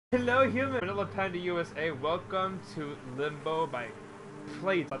Hello human, VanillaPandaUSA, welcome to Limbo by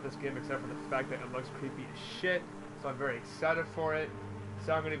Playdead. About this game except for the fact that it looks creepy as shit, so I'm very excited for it.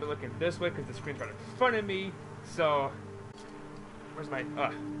 So I'm going to be looking this way because the screen's right in front of me, so... Where's my...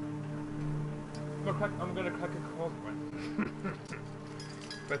 I'm gonna crack a cold one.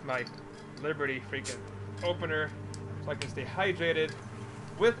 With my Liberty freaking opener, so I can stay hydrated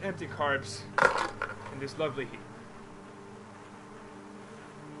with empty carbs in this lovely heat.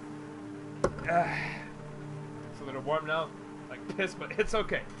 It's a little warm now, like piss, but it's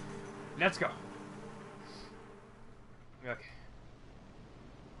okay. Let's go. Okay.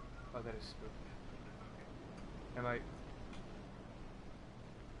 Oh, that is spooky. Can I,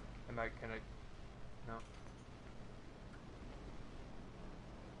 no.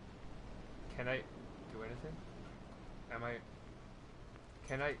 Can I do anything?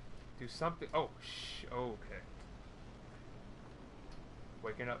 Can I do something? Oh, okay.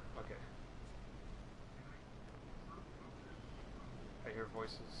 Waking up, okay. I hear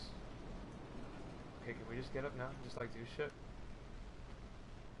voices. Okay, can we just get up now? Just like do shit?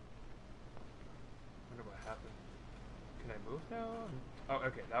 Wonder what happened. Can I move now? Oh,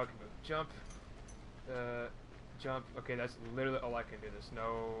 okay, now I can move. Jump. Jump. Okay, that's literally all I can do. There's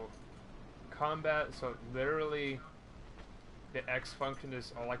no combat, so literally the X function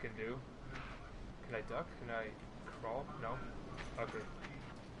is all I can do. Can I duck? Can I crawl? No? Okay.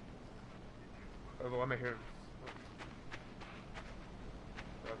 Oh, why am I here?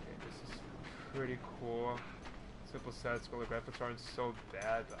 Okay, this is pretty cool. Simple sad scroller graphics aren't so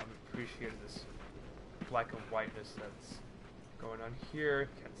bad, but I'm appreciating this black and whiteness that's going on here.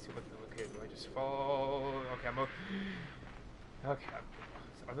 Can't see what the... Okay, do I just fall? Okay, okay,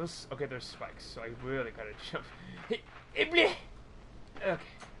 are those... Okay, there's spikes, so I really gotta jump. Okay. Okay.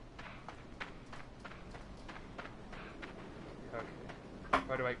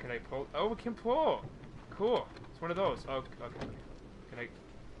 Why do I... Can I pull? Oh, we can pull! Cool. It's one of those. Oh, okay. Can I...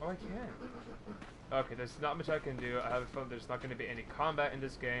 Oh, I can. Okay, there's not much I can do. I have a feeling there's not going to be any combat in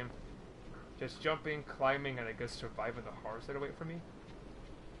this game. Just jumping, climbing, and I guess surviving the horrors that await for me.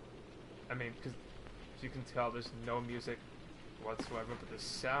 I mean, because as you can tell, there's no music whatsoever, but the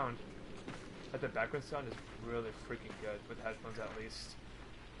sound, the background sound is really freaking good, with headphones at least.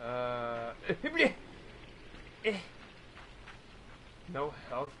 No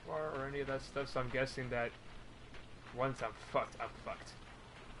health bar or any of that stuff, so I'm guessing that once I'm fucked, I'm fucked.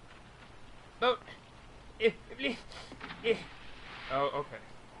 Oh! Oh, okay.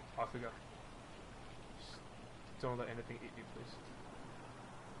 Off we go. Just don't let anything eat me, please.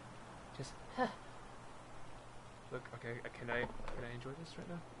 Just, Look, okay, can I enjoy this right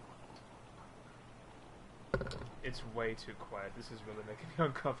now? It's way too quiet. This is really making me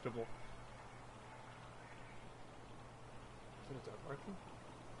uncomfortable. Is it a dog barking?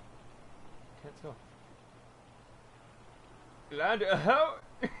 Can't tell. Land,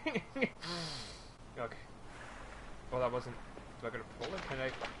 okay. Well, that wasn't... Do I gotta pull it? Can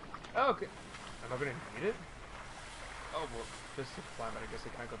I... Oh, okay. Am I gonna need it? Oh, well, just to climb it, I guess I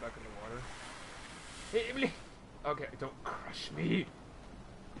can't go back in the water. Okay, don't crush me!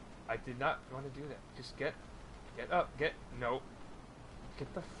 I did not want to do that. Just get up, no.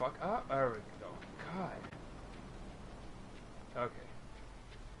 Get the fuck up. There we go. God. Okay.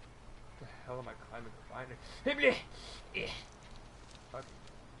 What the hell am I climbing the vine? Okay.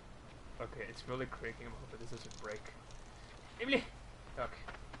 Okay, it's really creaking. I'm hoping this doesn't break. Okay.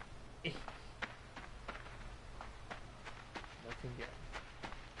 Nothing yet.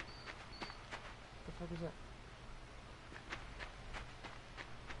 What the fuck is that?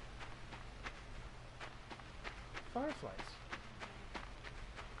 Fireflies.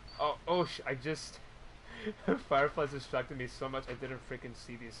 Oh, I just... Fireflies distracted me so much I didn't freaking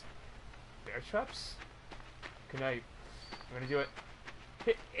see these bear traps. Can I... I'm gonna do it.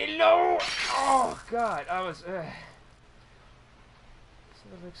 No! Oh god, I was...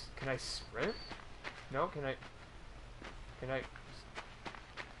 Can I sprint? No, can I...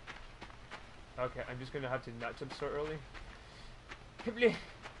 Okay, I'm just gonna have to not jump so early.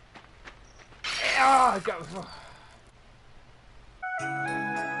 Ah, God.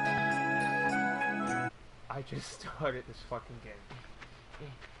 I just started this fucking game.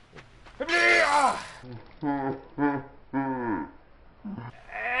 What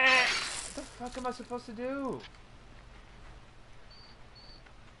the fuck am I supposed to do?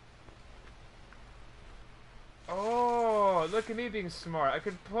 Oh, look at me being smart. I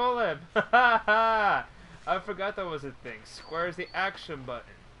could pull him. I forgot that was a thing. Square is the action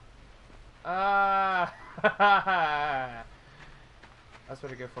button. Ah. That's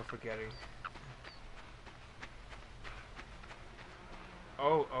what I get for forgetting.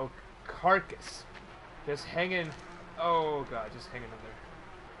 Oh, carcass. Just hanging. Oh god, just hanging in there.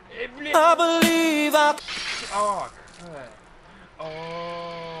 I believe I... Oh, God.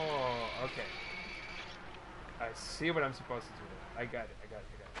 Oh, okay. I see what I'm supposed to do. I got it.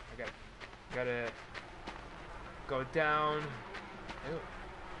 Gotta go down. Ew.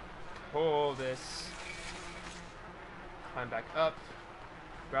 Pull this. Climb back up.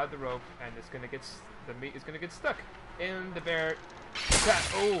 Grab the rope, and it's gonna get the meat is gonna get stuck in the bear trap.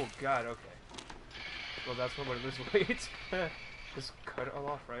 Oh God. Okay. Well, that's one way to lose weight. Just cut it all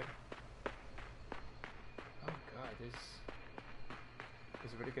off, right? Oh God, this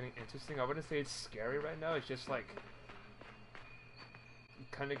is really getting interesting. I wouldn't say it's scary right now. It's just like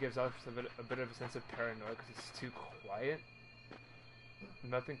it kind of gives off a bit of a sense of paranoia because it's too quiet.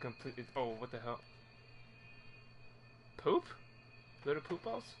 Nothing complete. Oh, what the hell? Poop? Little poop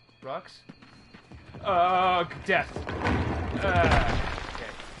balls? Rocks? Oh, death. Okay.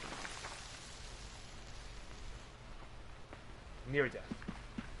 Near death.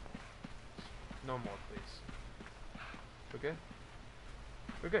 No more, please. We're good?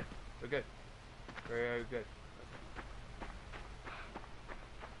 We're good. We're good. Very good.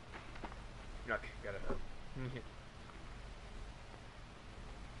 Okay, got it.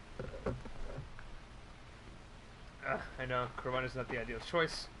 I know, Corona is not the ideal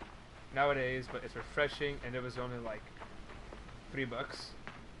choice nowadays, but it's refreshing, and it was only like $3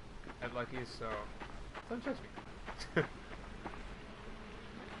 at Lucky's, so don't judge me.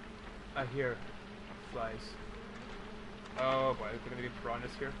 I hear flies. Oh boy, is there gonna be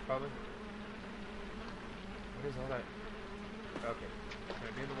piranhas here, probably? What is all that? Okay, can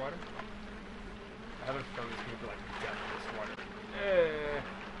I be in the water? I haven't felt this game for like death in this water.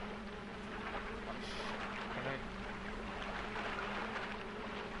 Oh shit, can I?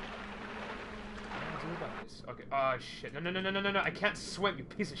 What do I do about this? Okay, oh shit, no, I can't swim, you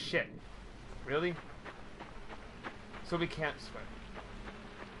piece of shit. Really? So we can't swim.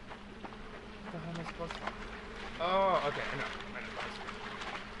 What the hell am I supposed to? Oh, okay, I know.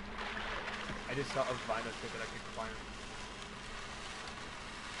 I just saw a vine up here that I could climb.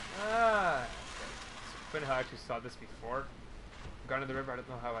 Ah, okay. It's funny how I actually saw this before. Gone to the river, I don't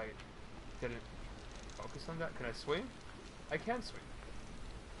know how I didn't focus on that. Can I swim? I can swim.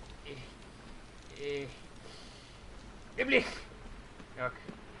 Okay.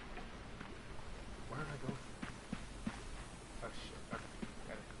 Where did I go? Oh shit, okay.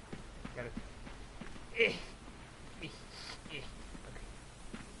 Got it. Okay.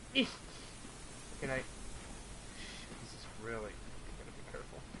 Can I? This is really gotta be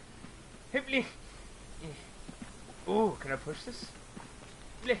careful. Hipply. Ooh, can I push this?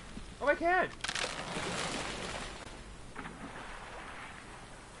 Oh, I can.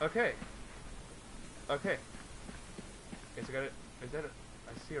 Okay. Okay. Okay, so I got it. Is that a?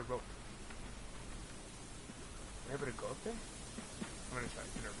 I see a rope. Am I able to go up there? I'm gonna try.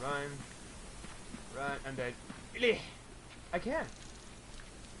 I'm gonna run, and then I can.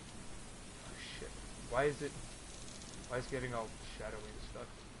 Oh shit! Why is it getting all shadowy and stuff?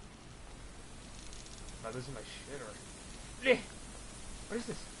 Am I losing my shit or? What is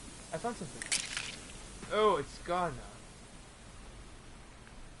this? I found something. Oh, it's gone now.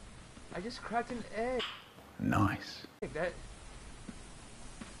 I just cracked an egg. Nice. That.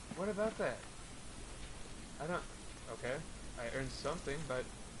 What about that? I don't. Okay, I earned something, but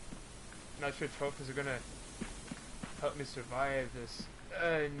I'm not sure trophies are gonna help me survive this.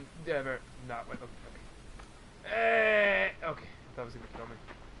 Never. Not with. Okay. Okay. That was gonna kill me.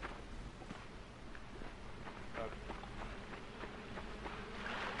 Okay.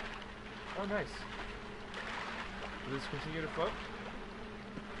 Oh, nice. Will this continue to float?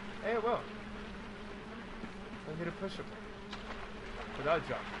 Hey, it will. I need a push-up. Without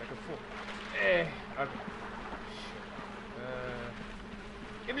jump, like a fool. Okay.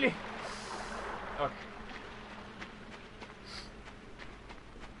 Shit. Ibli! Okay.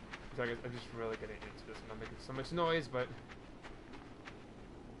 So I guess I'm just really getting into this. I'm not making so much noise, but...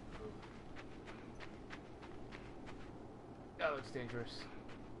 That looks dangerous.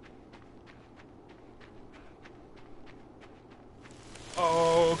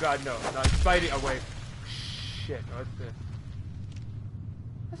 Oh god, no. No, it's fighting away. Shit, what's the...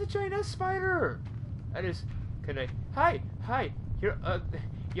 That's a giant ass spider! That is... Can I... Hi! Here,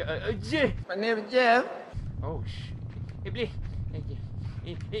 Jeff! My name is Jeff. Oh, shit. Ibli!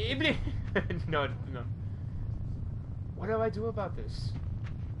 No. What do I do about this?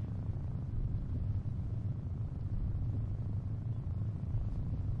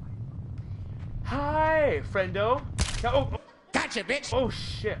 Hi, friendo! Oh! Gotcha, bitch! Oh,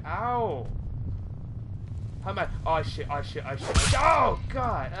 shit. Ow! How am I? Oh shit, oh shit, oh shit. Oh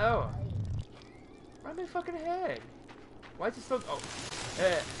god, oh. Right in my fucking head. Why is it still? Oh.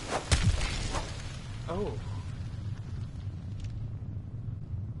 Oh.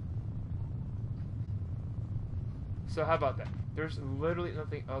 So how about that? There's literally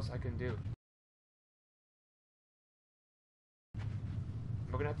nothing else I can do. Am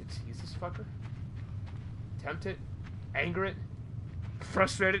I gonna have to tease this fucker? Tempt it? Anger it?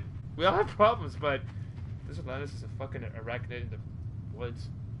 Frustrated? We all have problems, but this Atlantis is a fucking arachnid in the woods.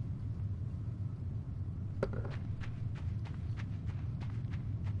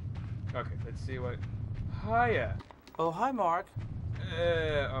 Okay, let's see what... Hiya! Oh, hi, Mark.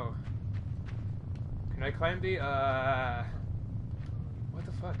 Oh. Can I climb the, what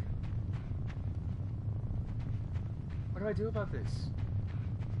the fuck? What do I do about this?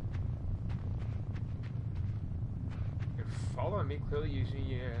 You're following me, clearly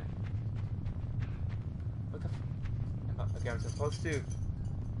using, what the f... Okay, I'm supposed to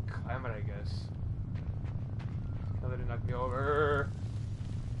climb it, I guess. Can't let it knock me over.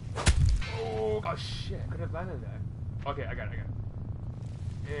 Oh shit, I could have landed that. Okay, I got it,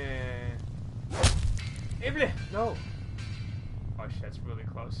 No! Oh shit, that's really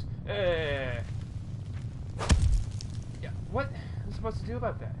close. Yeah, what am I supposed to do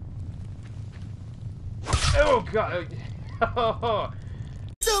about that? Oh god! Oh.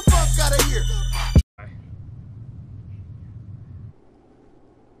 Get the fuck out of here!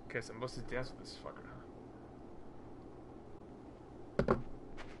 Guess I'm supposed to dance with this fucker, huh?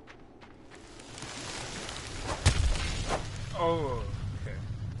 Oh, okay.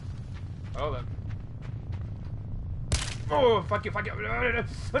 Hold up. Oh, fuck you, fuck you. Get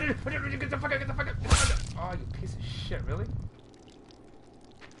the fuck out, get the fuck out, get the fuck out. Oh, you piece of shit, really?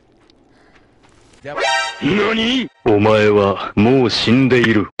 Yep. NANI?! お前はもう死んでい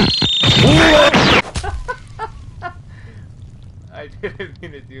る。I didn't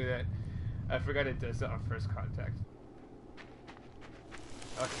mean to do that. I forgot it does that on first contact.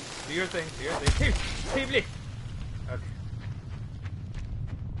 Okay, do your thing, do your thing. Keep